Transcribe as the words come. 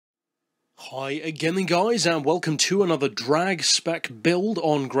Hi again then guys, and welcome to another drag spec build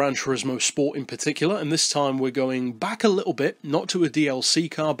on Gran Turismo Sport in particular, and this time we're going back a little bit, not to a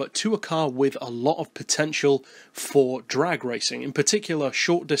DLC car, but to a car with a lot of potential for drag racing, in particular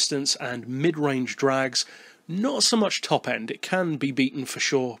short distance and mid-range drags, not so much top end. It can be beaten for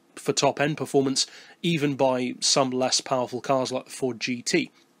sure for top end performance, even by some less powerful cars like the Ford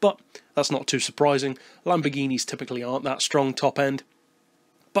GT, but that's not too surprising. Lamborghinis typically aren't that strong top end.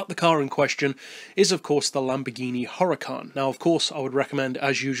 But the car in question is, of course, the Lamborghini Huracan. Now, of course, I would recommend,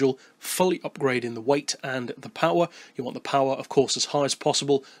 as usual, fully upgrading the weight and the power. You want the power, of course, as high as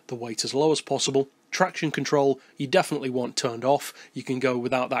possible, the weight as low as possible. Traction control, you definitely want turned off. You can go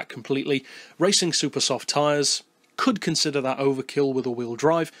without that completely. Racing super soft tyres, could consider that overkill with all-wheel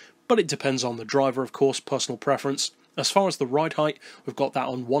drive, but it depends on the driver, of course, personal preference. As far as the ride height, we've got that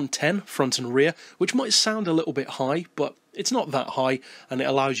on 110 front and rear, which might sound a little bit high, but it's not that high, and it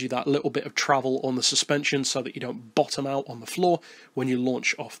allows you that little bit of travel on the suspension so that you don't bottom out on the floor when you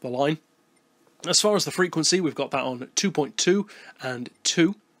launch off the line. As far as the frequency, we've got that on 2.2 and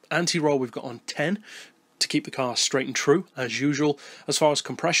 2. Anti-roll we've got on 10 to keep the car straight and true, as usual. As far as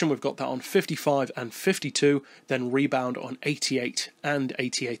compression, we've got that on 55 and 52, then rebound on 88 and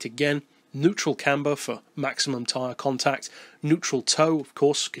 88 again. Neutral camber for maximum tyre contact, neutral toe, of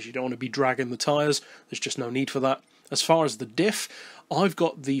course, because you don't want to be dragging the tyres, there's just no need for that. As far as the diff, I've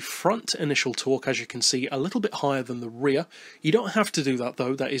got the front initial torque, as you can see, a little bit higher than the rear. You don't have to do that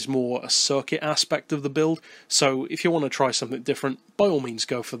though, that is more a circuit aspect of the build, so if you want to try something different, by all means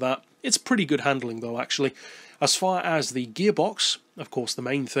go for that. It's pretty good handling though, actually. As far as the gearbox, of course the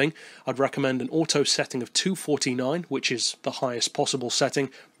main thing, I'd recommend an auto setting of 249, which is the highest possible setting.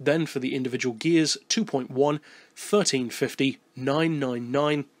 Then for the individual gears, 2.1, 1350,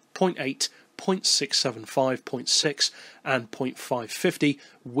 999, 0.8, 0.675, 0.6 and 0.550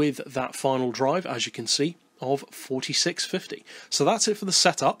 with that final drive, as you can see, of 4650. So that's it for the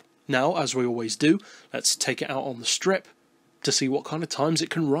setup. Now, as we always do, let's take it out on the strip to see what kind of times it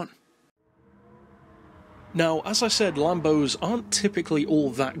can run. Now, as I said, Lambos aren't typically all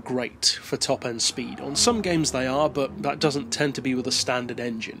that great for top-end speed. On some games they are, but that doesn't tend to be with a standard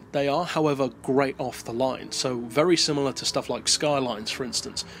engine. They are, however, great off the line, so very similar to stuff like Skylines, for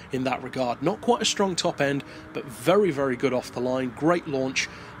instance, in that regard. Not quite a strong top end, but very, very good off the line, great launch,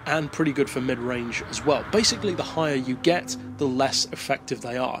 and pretty good for mid-range as well. Basically, the higher you get, the less effective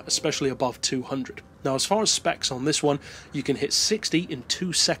they are, especially above 200. Now, as far as specs on this one, you can hit 60 in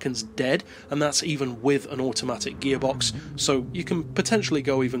 2 seconds dead, and that's even with an automatic gearbox, so you can potentially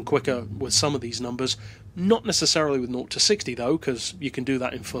go even quicker with some of these numbers. Not necessarily with 0 to 60 though, because you can do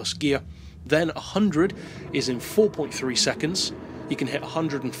that in first gear. Then 100 is in 4.3 seconds. You can hit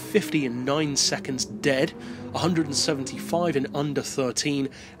 150 in 9 seconds dead, 175 in under 13,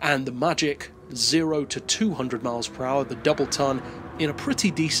 and the magic 0 to 200 miles per hour, the double ton, in a pretty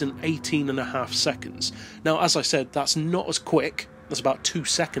decent 18.5 seconds. Now, as I said, that's not as quick, that's about 2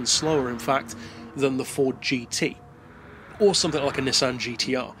 seconds slower in fact, than the Ford GT, or something like a Nissan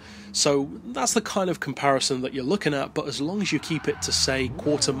GTR. So that's the kind of comparison that you're looking at, but as long as you keep it to, say,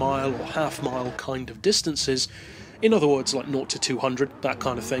 quarter mile or half mile kind of distances, in other words, like 0 to 200, that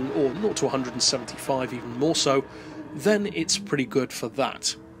kind of thing, or 0 to 175 even more so, then it's pretty good for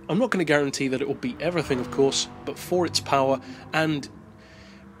that. I'm not going to guarantee that it will beat everything, of course, but for its power, and,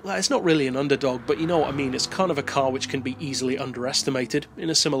 well, it's not really an underdog, but you know what I mean, it's kind of a car which can be easily underestimated, in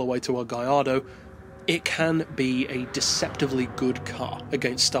a similar way to a Gallardo. It can be a deceptively good car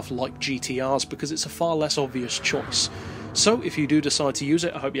against stuff like GTRs, because it's a far less obvious choice. So if you do decide to use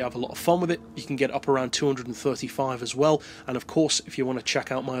it, I hope you have a lot of fun with it. You can get up around 235 as well, and of course, if you want to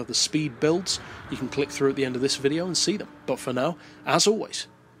check out my other speed builds, you can click through at the end of this video and see them. But for now, as always,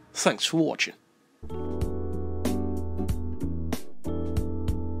 thanks for watching.